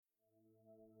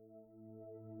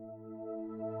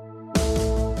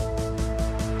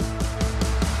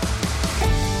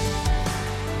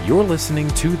You're listening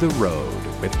to The Road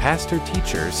with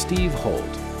pastor-teacher Steve Holt.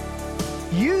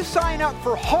 You sign up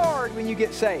for hard when you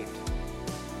get saved.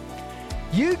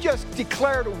 You just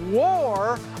declared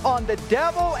war on the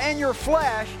devil and your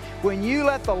flesh when you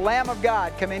let the Lamb of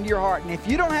God come into your heart. And if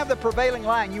you don't have the prevailing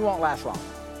line, you won't last long.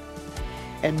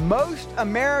 And most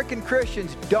American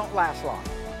Christians don't last long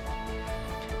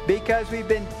because we've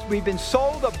been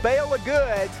sold a bale of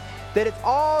goods that it's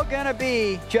all going to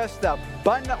be just the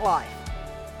abundant life.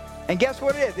 And guess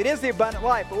what it is? It is the abundant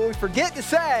life. But what we forget to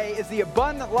say is the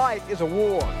abundant life is a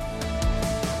war.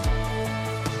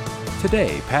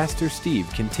 Today, Pastor Steve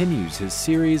continues his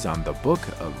series on the book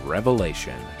of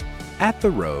Revelation. At The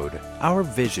Road, our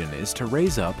vision is to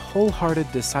raise up wholehearted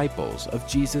disciples of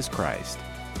Jesus Christ.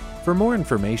 For more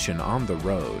information on The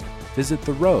Road, visit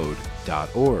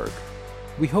theroad.org.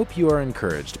 We hope you are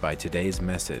encouraged by today's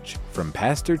message from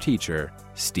pastor-teacher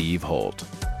Steve Holt.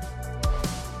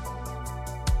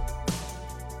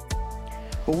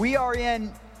 Well, we are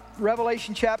in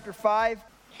Revelation chapter 5.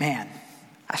 Man,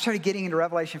 I started getting into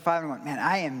Revelation 5 and went, man,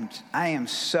 I am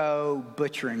so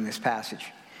butchering this passage.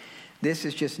 This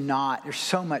is just not, there's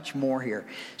so much more here.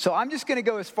 So I'm just going to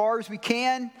go as far as we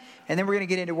can, and then we're going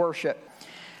to get into worship.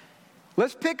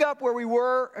 Let's pick up where we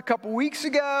were a couple weeks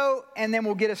ago, and then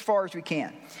we'll get as far as we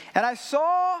can. And I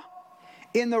saw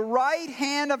in the right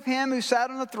hand of him who sat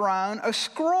on the throne a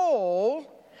scroll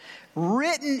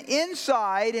written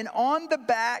inside and on the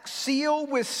back, sealed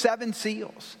with 7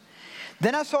 seals.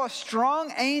 Then I saw a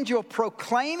strong angel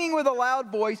proclaiming with a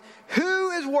loud voice,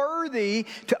 "Who is worthy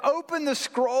to open the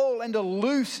scroll and to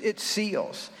loose its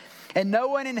seals?" And no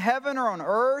one in heaven or on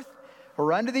earth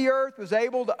or under the earth was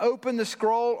able to open the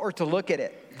scroll or to look at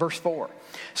it. Verse 4.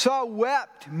 So I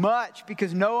wept much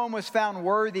because no one was found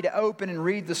worthy to open and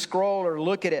read the scroll or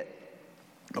look at it.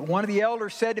 But one of the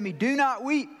elders said to me, "Do not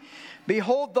weep.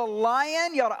 Behold, the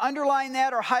Lion," you ought to underline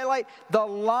that or highlight, "the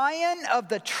Lion of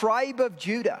the tribe of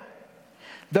Judah,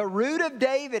 the root of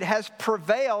David, has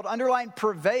prevailed," underline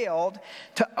prevailed,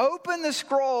 "to open the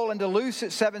scroll and to loose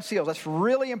its 7 seals." That's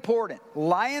really important.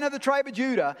 Lion of the tribe of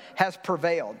Judah has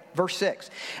prevailed. Verse 6.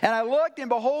 And I looked, and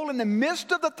behold, in the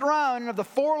midst of the throne and of the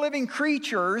 4 living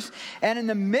creatures, and in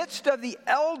the midst of the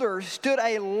elders stood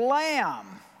a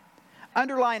lamb.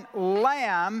 Underline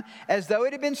lamb, as though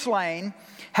it had been slain,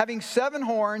 having 7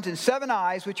 horns and 7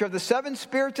 eyes, which are the 7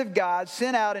 spirits of God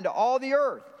sent out into all the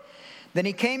earth. Then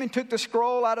he came and took the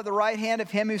scroll out of the right hand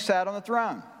of him who sat on the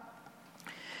throne.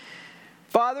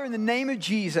 Father, in the name of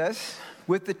Jesus,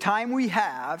 with the time we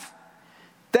have,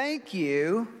 thank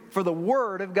you for the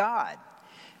Word of God.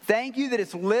 Thank you that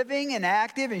it's living and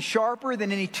active and sharper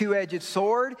than any 2-edged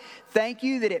sword. Thank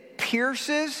you that it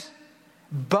pierces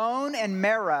bone and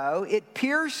marrow. It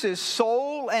pierces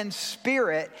soul and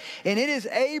spirit, and it is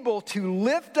able to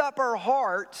lift up our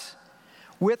hearts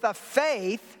with a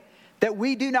faith that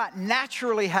we do not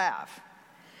naturally have.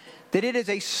 That it is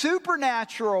a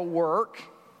supernatural work,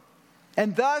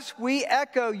 and thus we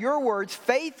echo your words.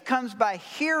 Faith comes by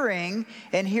hearing,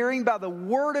 and hearing by the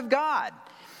Word of God.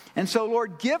 And so,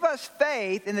 Lord, give us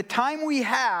faith in the time we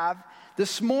have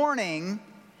this morning,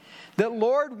 that,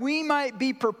 Lord, we might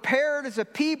be prepared as a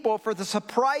people for the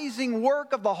surprising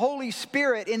work of the Holy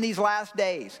Spirit in these last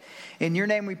days. In your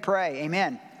name we pray.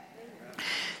 Amen.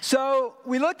 So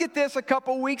we looked at this a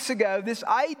couple weeks ago, this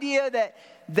idea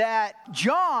that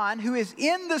John, who is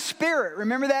in the Spirit,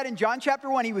 remember that in John chapter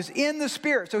 1, he was in the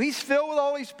Spirit. So he's filled with the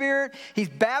Holy Spirit. He's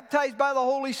baptized by the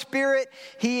Holy Spirit.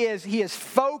 He is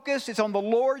focused. It's on the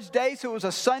Lord's Day, so it was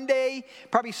a Sunday,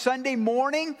 probably Sunday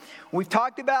morning. We've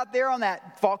talked about there on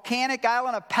that volcanic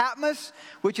island of Patmos,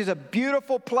 which is a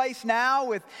beautiful place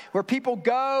now where people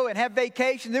go and have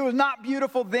vacations. It was not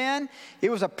beautiful then. It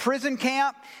was a prison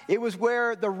camp. It was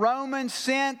where the Romans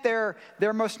sent their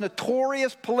most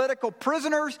notorious political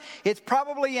prisoners. It's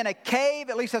probably in a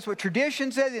cave, at least that's what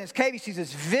tradition says. In his cave, he sees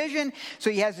this vision. So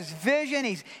he has this vision.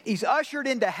 He's ushered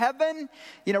into heaven.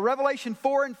 You know, Revelation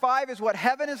 4 and 5 is what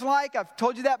heaven is like. I've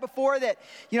told you that before, that,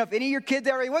 you know, if any of your kids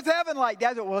ever, what's heaven like?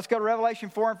 Dad, well, let's go to Revelation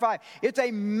 4 and 5. It's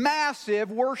a massive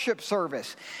worship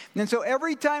service. And so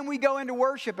every time we go into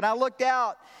worship, and I looked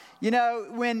out, you know,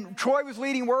 when Troy was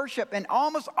leading worship, and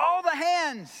almost all the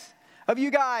hands of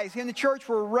you guys in the church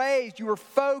were raised. You were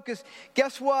focused.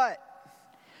 Guess what?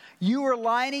 You are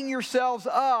lining yourselves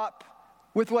up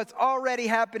with what's already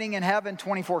happening in heaven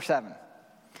 24/7.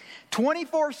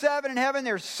 24/7 in heaven,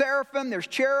 there's seraphim, there's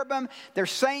cherubim,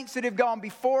 there's saints that have gone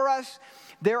before us.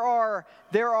 There are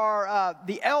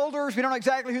the elders. We don't know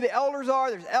exactly who the elders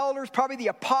are. There's elders, probably the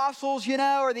apostles,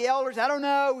 or the elders. I don't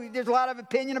know. There's a lot of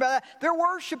opinion about that. They're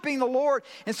worshiping the Lord.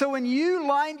 And so when you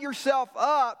lined yourself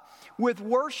up with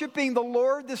worshiping the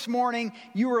Lord this morning,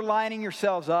 you were lining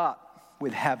yourselves up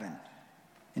with heaven.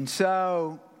 And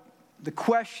so the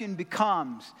question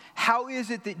becomes, how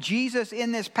is it that Jesus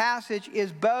in this passage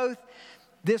is both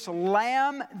this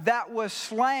lamb that was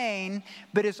slain,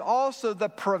 but is also the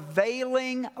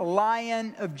prevailing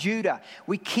Lion of Judah?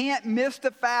 We can't miss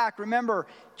the fact. Remember,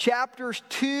 chapters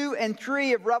 2 and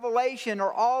 3 of Revelation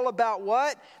are all about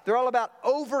what? They're all about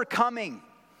overcoming.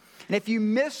 And if you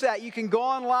miss that, you can go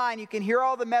online, you can hear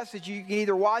all the messages, you can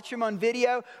either watch them on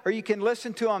video or you can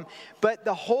listen to them. But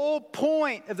the whole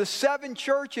point of the 7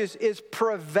 churches is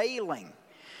prevailing.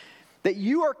 That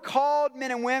you are called,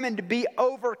 men and women, to be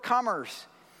overcomers.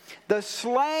 The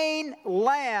slain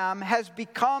lamb has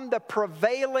become the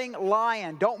prevailing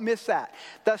lion. Don't miss that.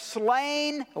 The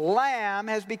slain lamb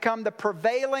has become the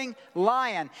prevailing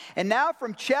lion. And now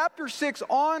from chapter 6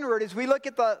 onward, as we look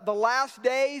at the last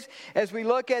days, as we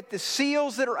look at the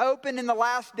seals that are opened in the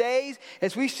last days,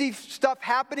 as we see stuff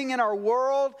happening in our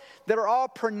world that are all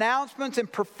pronouncements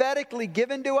and prophetically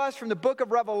given to us from the book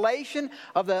of Revelation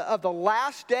of the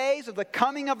last days, of the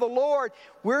coming of the Lord,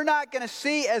 we're not going to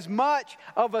see as much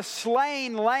of a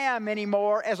slain lamb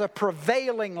anymore as a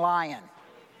prevailing lion.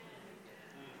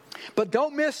 But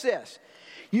don't miss this.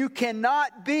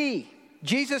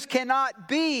 Jesus cannot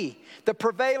be the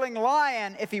prevailing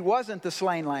lion if he wasn't the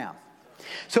slain lamb.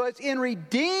 So it's in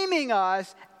redeeming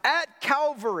us at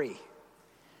Calvary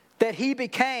that he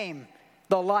became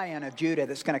the Lion of Judah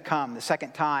that's going to come the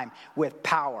second time with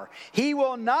power. He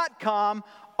will not come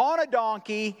on a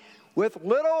donkey with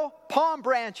little palm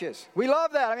branches. We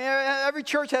love that. I mean, every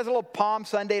church has a little palm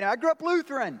Sunday. Now, I grew up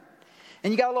Lutheran.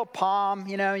 And you got a little palm,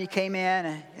 and you came in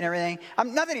and everything.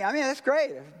 That's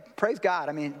great. Praise God.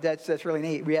 I mean, that's really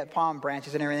neat. We had palm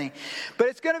branches and everything. But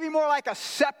it's going to be more like a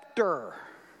scepter.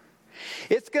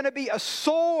 It's going to be a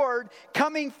sword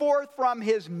coming forth from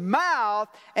his mouth,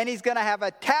 and he's going to have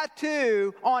a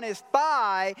tattoo on his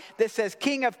thigh that says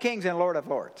King of Kings and Lord of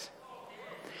Lords.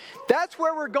 That's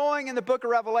where we're going in the book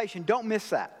of Revelation. Don't miss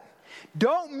that.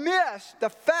 Don't miss the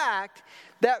fact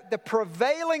that the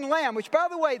prevailing lamb, which, by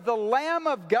the way, the Lamb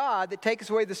of God that takes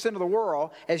away the sin of the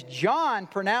world, as John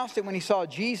pronounced it when he saw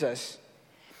Jesus,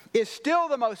 is still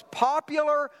the most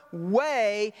popular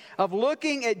way of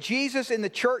looking at Jesus in the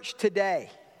church today.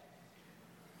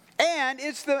 And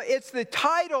it's the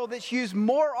title that's used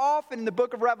more often in the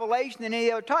book of Revelation than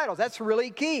any other titles. That's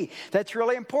really key. That's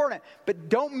really important. But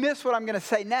don't miss what I'm going to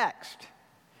say next.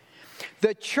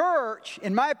 The church,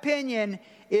 in my opinion,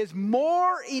 is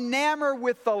more enamored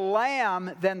with the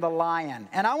lamb than the lion.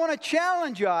 And I want to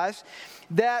challenge us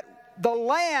that the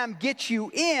lamb gets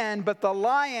you in, but the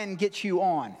lion gets you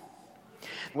on.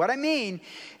 What I mean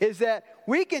is that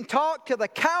we can talk till the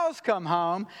cows come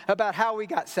home about how we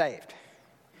got saved.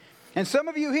 And some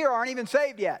of you here aren't even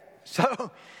saved yet.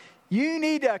 So you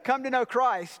need to come to know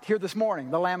Christ here this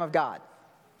morning, the Lamb of God.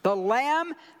 The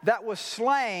lamb that was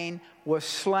slain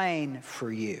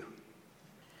for you.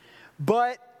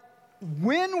 But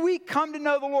when we come to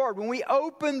know the Lord, when we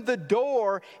open the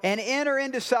door and enter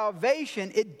into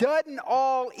salvation, it doesn't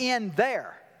all end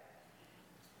there.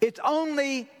 It's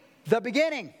only the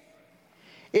beginning.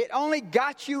 It only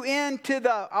got you into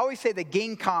I always say the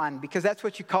ginkon, because that's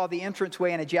what you call the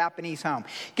entranceway in a Japanese home.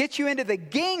 Get you into the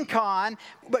ginkon,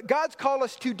 but God's called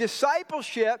us to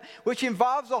discipleship, which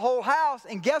involves the whole house.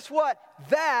 And guess what?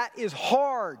 That is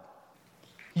hard.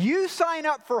 You sign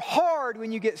up for hard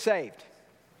when you get saved.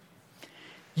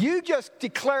 You just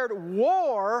declared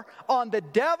war on the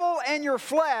devil and your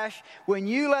flesh when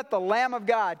you let the Lamb of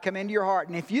God come into your heart.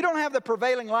 And if you don't have the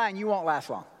prevailing lion, you won't last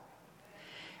long.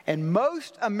 And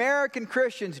most American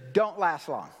Christians don't last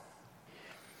long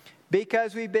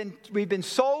because we've been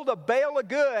sold a bale of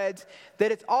goods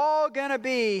that it's all going to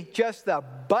be just the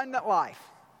abundant life.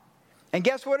 And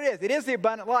guess what it is? It is the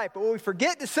abundant life. But what we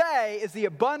forget to say is the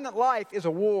abundant life is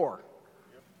a war.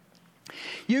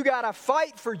 You got to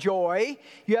fight for joy.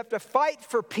 You have to fight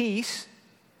for peace.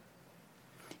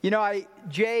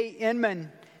 Jay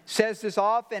Inman says this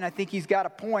often. I think he's got a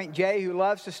point. Jay, who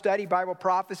loves to study Bible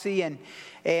prophecy, I'm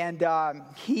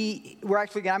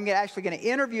actually going to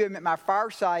interview him at my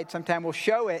fireside sometime. We'll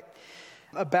show it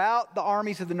about the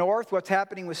armies of the north, what's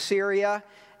happening with Syria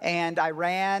and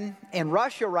Iran and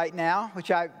Russia right now,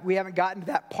 which we haven't gotten to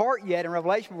that part yet in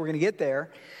Revelation, but we're going to get there.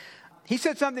 He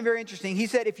said something very interesting. He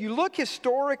said, if you look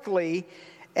historically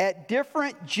at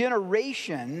different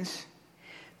generations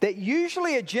that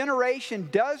usually a generation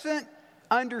doesn't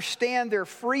understand their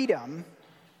freedom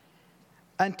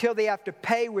until they have to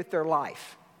pay with their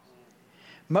life.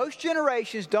 Most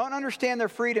generations don't understand their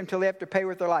freedom until they have to pay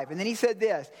with their life. And then he said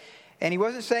this, and he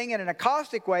wasn't saying it in a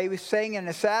caustic way, he was saying it in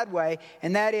a sad way,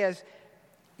 and that is,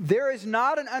 there is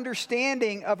not an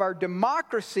understanding of our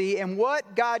democracy and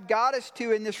what God got us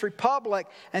to in this republic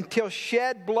until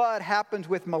shed blood happens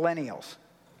with millennials.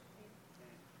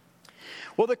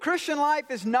 Well, the Christian life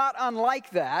is not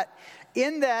unlike that,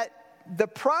 in that the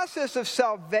process of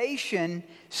salvation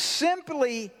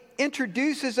simply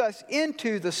introduces us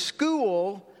into the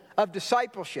school of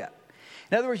discipleship.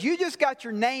 In other words, you just got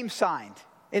your name signed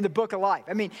in the book of life.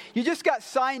 I mean, you just got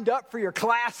signed up for your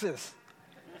classes.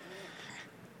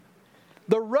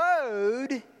 The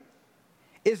road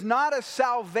is not a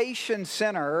salvation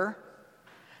center.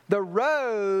 The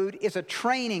road is a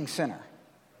training center.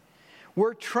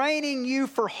 We're training you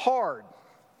for hard.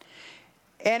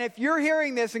 And if you're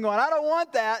hearing this and going, I don't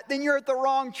want that, then you're at the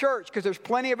wrong church, because there's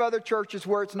plenty of other churches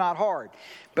where it's not hard.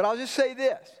 But I'll just say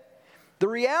this. The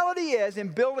reality is, in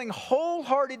building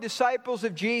wholehearted disciples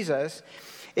of Jesus,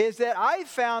 is that I've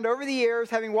found over the years,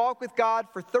 having walked with God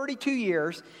for 32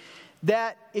 years,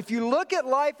 that if you look at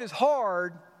life as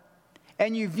hard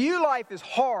and you view life as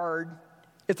hard,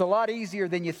 it's a lot easier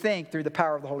than you think through the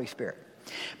power of the Holy Spirit.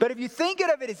 But if you think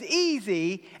of it as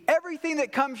easy, everything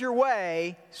that comes your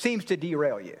way seems to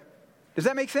derail you. Does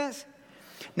that make sense?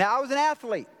 Now, I was an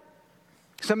athlete.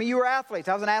 Some of you are athletes.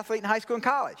 I was an athlete in high school and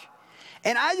college.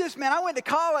 And I went to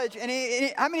college,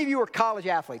 and how many of you were college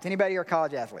athletes? Anybody here a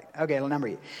college athlete? Okay, a number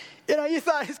of you. You know, you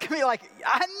thought it was going to be like,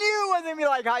 I knew it wasn't going to be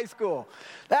like high school.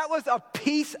 That was a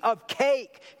piece of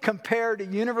cake compared to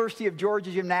University of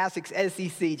Georgia Gymnastics,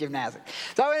 SEC Gymnastics.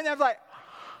 So I went there, I was like,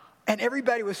 and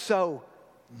everybody was so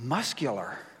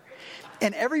muscular.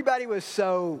 And everybody was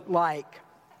so like,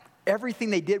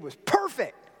 everything they did was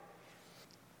perfect.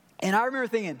 And I remember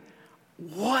thinking,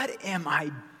 what am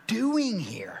I doing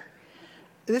here?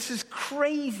 This is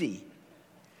crazy.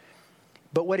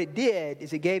 But what it did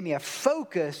is it gave me a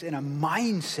focus and a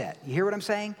mindset. You hear what I'm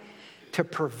saying? To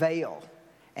prevail.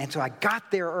 And so I got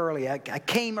there early. I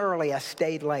came early. I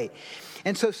stayed late.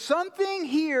 And so something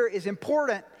here is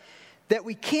important that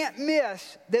we can't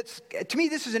miss. To me,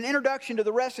 this is an introduction to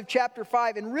the rest of chapter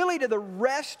 5 and really to the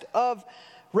rest of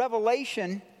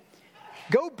Revelation.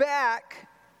 Go back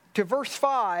to verse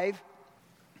 5.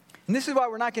 And this is why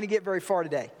we're not going to get very far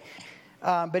today.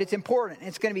 But it's important.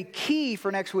 It's going to be key for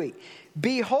next week.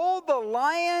 Behold, the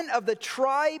Lion of the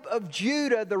tribe of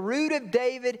Judah, the root of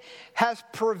David, has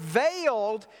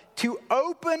prevailed to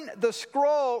open the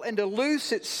scroll and to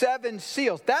loose its 7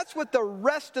 seals. That's what the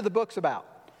rest of the book's about.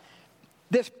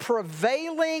 This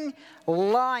prevailing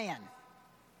lion.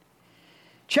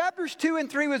 Chapters 2 and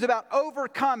 3 was about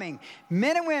overcoming.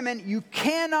 Men and women, you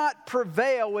cannot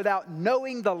prevail without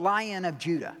knowing the Lion of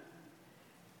Judah.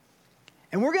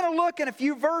 And we're going to look in a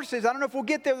few verses, I don't know if we'll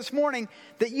get there this morning,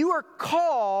 that you are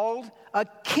called a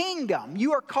kingdom.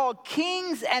 You are called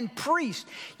kings and priests.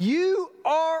 You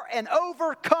are an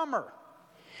overcomer.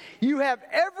 You have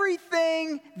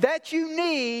everything that you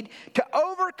need to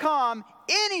overcome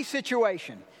any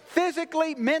situation,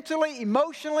 physically, mentally,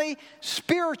 emotionally,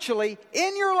 spiritually,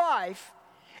 in your life,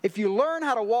 if you learn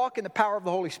how to walk in the power of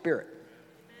the Holy Spirit.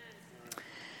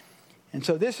 And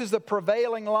so this is the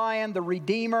prevailing lion, the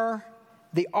Redeemer.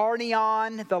 The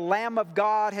Arnion, the Lamb of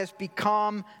God, has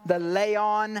become the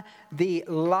Leon, the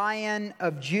Lion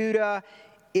of Judah.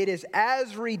 It is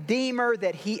as Redeemer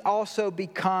that he also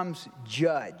becomes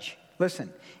judge.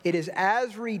 Listen, it is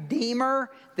as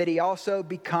Redeemer that he also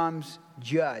becomes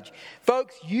judge.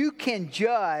 Folks, you can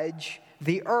judge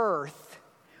the earth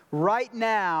right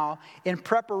now in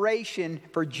preparation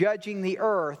for judging the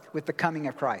earth with the coming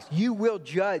of Christ. You will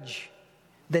judge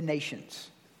the nations.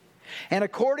 And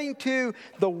according to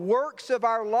the works of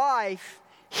our life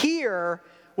here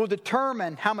will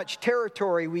determine how much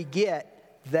territory we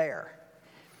get there.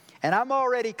 And I'm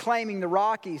already claiming the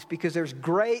Rockies because there's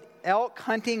great elk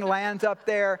hunting lands up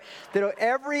there. That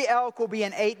every elk will be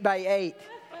an 8x8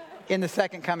 in the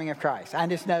second coming of Christ. I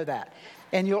just know that.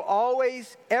 And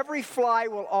every fly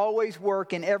will always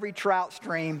work in every trout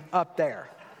stream up there.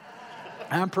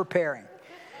 I'm preparing.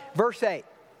 Verse 8.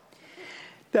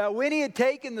 Now, when he had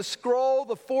taken the scroll,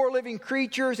 the 4 living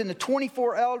creatures and the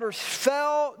 24 elders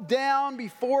fell down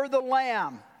before the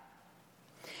Lamb,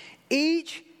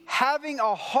 each having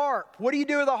a harp. What do you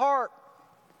do with a harp?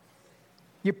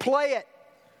 You play it.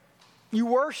 You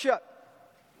worship.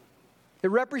 It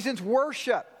represents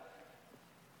worship.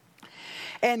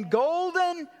 and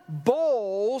golden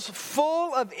bowls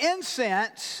full of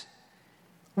incense,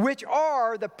 which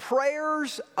are the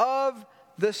prayers of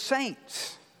the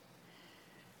saints.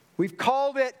 We've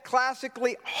called it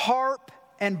classically harp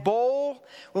and bowl.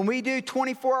 When we do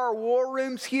 24-hour war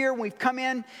rooms here, when we've come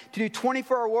in to do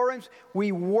 24-hour war rooms,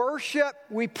 we worship,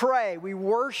 we pray. We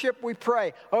worship, we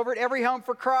pray. Over at Every Home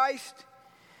for Christ,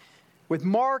 with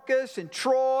Marcus and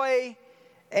Troy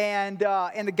and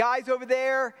the guys over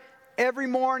there, every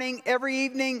morning, every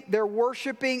evening, they're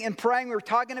worshiping and praying. We were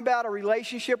talking about a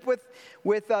relationship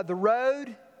with the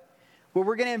Road. Well,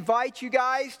 we're going to invite you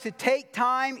guys to take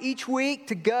time each week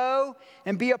to go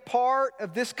and be a part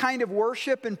of this kind of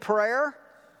worship and prayer.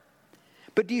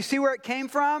 But do you see where it came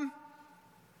from?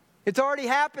 It's already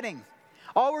happening.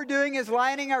 All we're doing is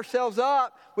lining ourselves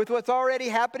up with what's already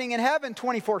happening in heaven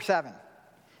 24/7,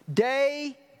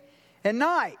 day and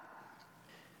night.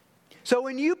 So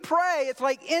when you pray, it's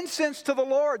like incense to the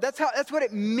Lord. That's what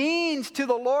it means to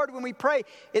the Lord when we pray.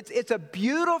 It's a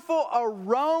beautiful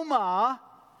aroma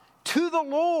to the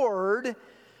Lord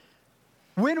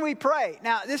when we pray.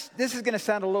 Now, this is going to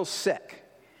sound a little sick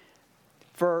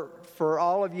for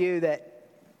all of you that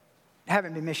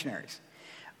haven't been missionaries.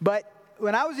 But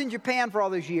when I was in Japan for all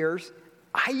those years,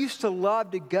 I used to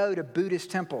love to go to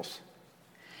Buddhist temples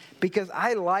because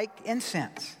I like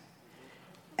incense.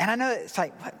 And I know it's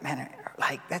like, what, man,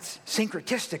 like that's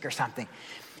syncretistic or something.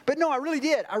 But no, I really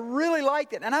did. I really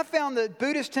liked it. And I found the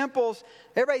Buddhist temples,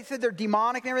 everybody said they're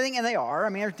demonic and everything, and they are. I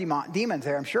mean, there's demons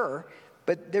there, I'm sure.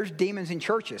 But there's demons in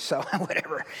churches, so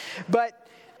whatever. But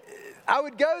I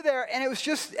would go there, and it was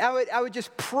just, I would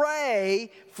just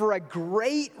pray for a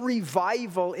great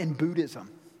revival in Buddhism.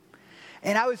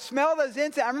 And I would smell those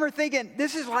incense. I remember thinking,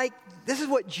 this is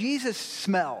what Jesus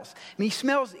smells. I mean, he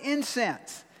smells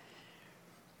incense.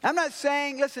 I'm not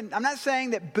saying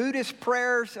that Buddhist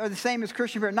prayers are the same as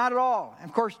Christian prayer. Not at all. And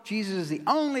of course, Jesus is the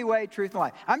only way, truth, and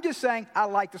life. I'm just saying I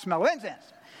like the smell of incense.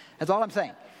 That's all I'm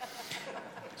saying.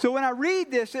 So when I read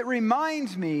this, it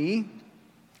reminds me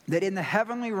that in the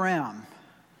heavenly realm,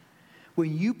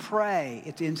 when you pray,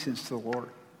 it's incense to the Lord.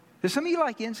 Does some of you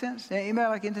like incense? Anybody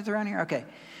like incense around here? Okay.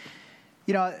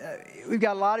 You know, we've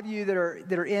got a lot of you that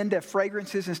are into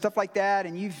fragrances and stuff like that,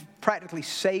 and you've practically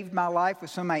saved my life with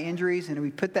some of my injuries, and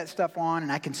we put that stuff on,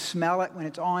 and I can smell it when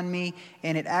it's on me,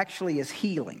 and it actually is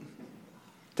healing.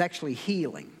 It's actually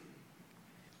healing.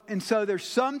 And so there's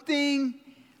something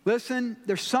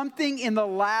in the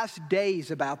last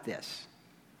days about this.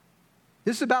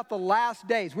 This is about the last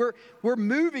days. We're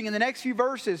moving in the next few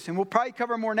verses, and we'll probably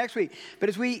cover more next week. But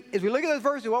as we look at those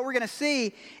verses, what we're going to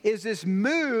see is this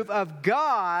move of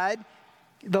God,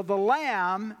 the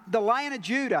Lamb, the Lion of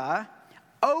Judah,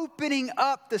 opening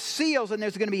up the seals, and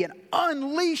there's going to be an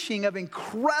unleashing of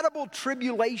incredible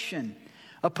tribulation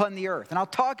upon the earth. And I'll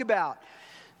talk about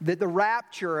the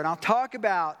rapture, and I'll talk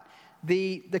about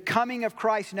the coming of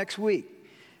Christ next week.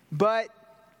 But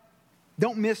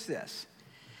don't miss this.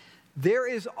 There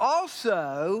is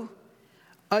also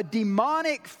a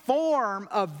demonic form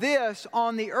of this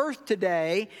on the earth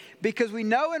today, because we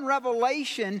know in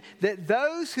Revelation that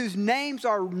those whose names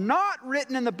are not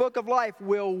written in the book of life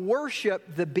will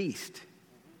worship the beast.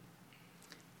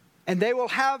 And they will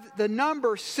have the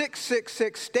number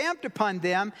 666 stamped upon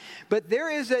them. But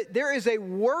there is a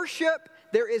worship,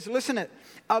 listen to it,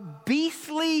 a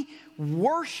beastly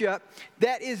worship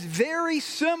that is very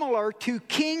similar to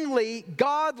kingly,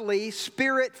 godly,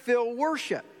 spirit-filled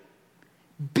worship.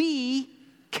 Be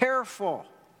careful.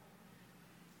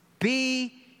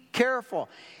 Be careful.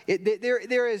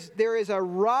 There is a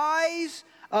rise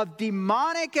of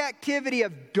demonic activity,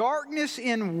 of darkness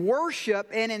in worship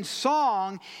and in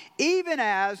song, even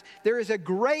as there is a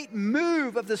great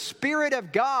move of the Spirit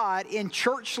of God in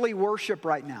churchly worship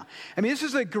right now. I mean, this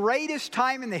is the greatest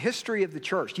time in the history of the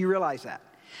church. Do you realize that?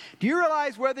 Do you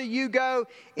realize whether you go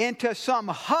into some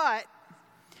hut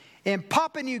in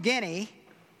Papua New Guinea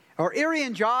or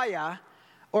Irian Jaya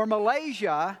or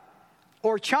Malaysia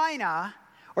or China,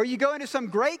 or you go into some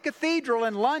great cathedral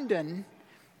in London,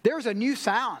 there's a new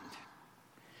sound.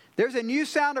 There's a new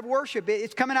sound of worship.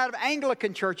 It's coming out of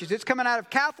Anglican churches. It's coming out of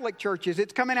Catholic churches.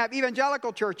 It's coming out of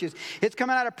evangelical churches. It's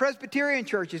coming out of Presbyterian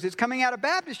churches. It's coming out of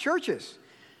Baptist churches.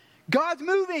 God's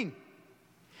moving.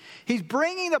 He's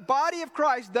bringing the body of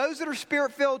Christ, those that are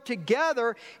Spirit-filled,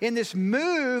 together in this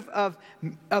move of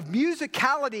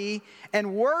musicality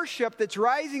and worship that's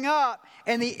rising up.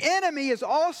 And the enemy is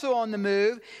also on the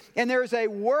move. And there's a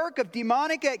work of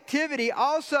demonic activity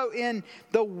also in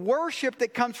the worship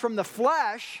that comes from the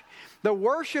flesh, the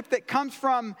worship that comes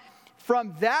from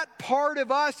from that part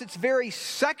of us, it's very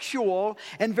sexual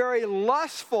and very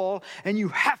lustful, and you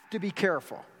have to be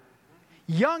careful.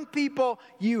 Young people,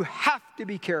 you have to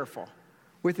be careful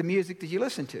with the music that you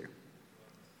listen to.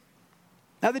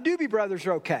 Now, the Doobie Brothers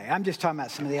are okay. I'm just talking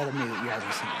about some of the other music you guys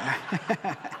listen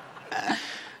to.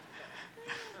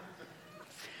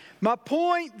 My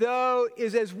point, though,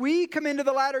 is as we come into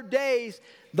the latter days,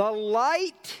 the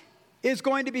light is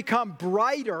going to become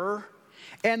brighter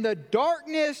and the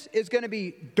darkness is going to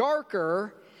be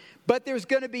darker, but there's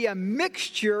going to be a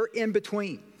mixture in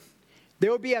between. There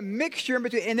will be a mixture in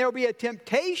between, and there will be a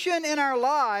temptation in our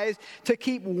lives to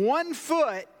keep one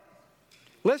foot,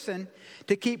 listen,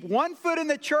 to keep one foot in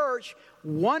the church,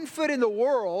 one foot in the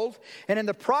world, and in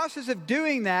the process of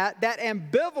doing that, that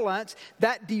ambivalence,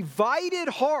 that divided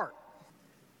heart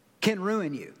can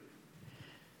ruin you.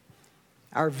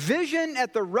 Our vision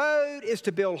at the Road is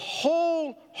to build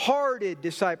wholehearted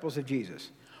disciples of Jesus.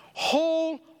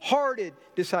 Wholehearted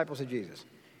disciples of Jesus.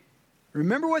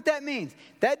 Remember what that means.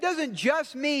 That doesn't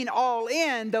just mean all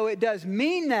in, though it does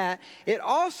mean that. It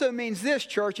also means this,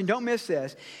 church, and don't miss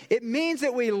this. It means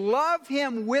that we love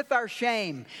Him with our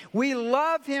shame. We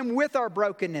love Him with our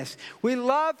brokenness. We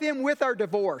love Him with our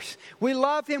divorce. We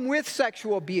love Him with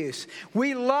sexual abuse.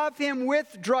 We love Him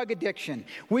with drug addiction.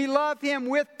 We love Him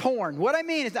with porn. What I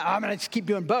mean is, I'm going to just keep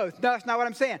doing both. No, that's not what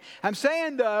I'm saying. I'm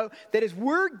saying, though, that as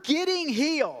we're getting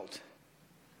healed,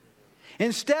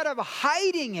 instead of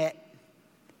hiding it,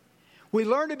 we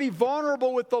learn to be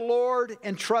vulnerable with the Lord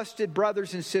and trusted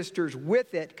brothers and sisters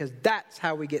with it, because that's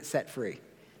how we get set free.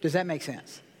 Does that make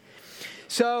sense?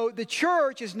 So the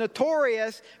church is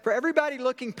notorious for everybody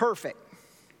looking perfect.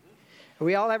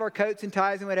 We all have our coats and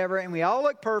ties and whatever, and we all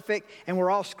look perfect, and we're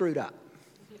all screwed up.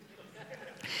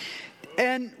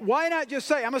 And why not just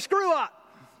say, I'm a screw up?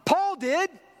 Paul did.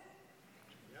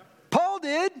 Paul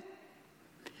did.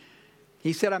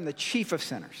 He said, I'm the chief of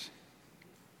sinners.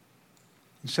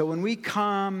 And so when we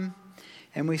come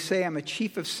and we say, I'm a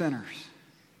chief of sinners,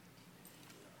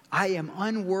 I am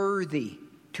unworthy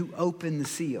to open the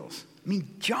seals. I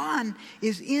mean, John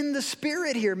is in the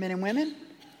Spirit here, men and women.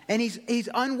 And he's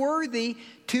unworthy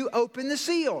to open the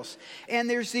seals. And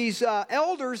there's these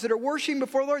elders that are worshiping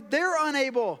before the Lord. They're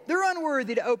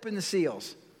unworthy to open the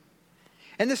seals.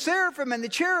 And the seraphim and the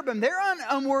cherubim, they're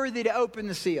unworthy to open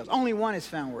the seals. Only one is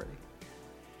found worthy.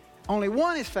 Only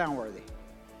one is found worthy.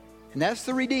 And that's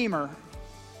the Redeemer,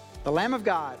 the Lamb of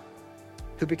God,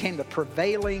 who became the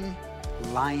prevailing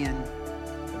Lion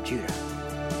of Judah.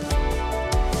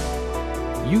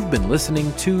 You've been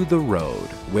listening to The Road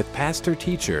with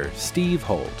pastor-teacher Steve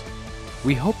Holt.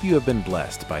 We hope you have been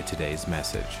blessed by today's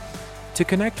message. To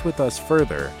connect with us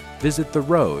further, visit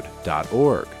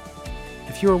theroad.org.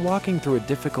 If you are walking through a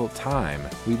difficult time,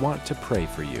 we want to pray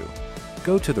for you.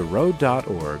 Go to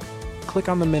theroad.org, click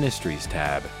on the Ministries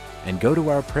tab, and go to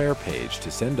our prayer page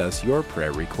to send us your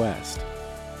prayer request.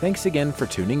 Thanks again for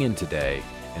tuning in today,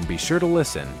 and be sure to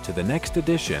listen to the next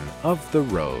edition of The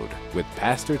Road with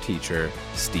pastor-teacher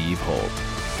Steve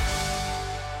Holt.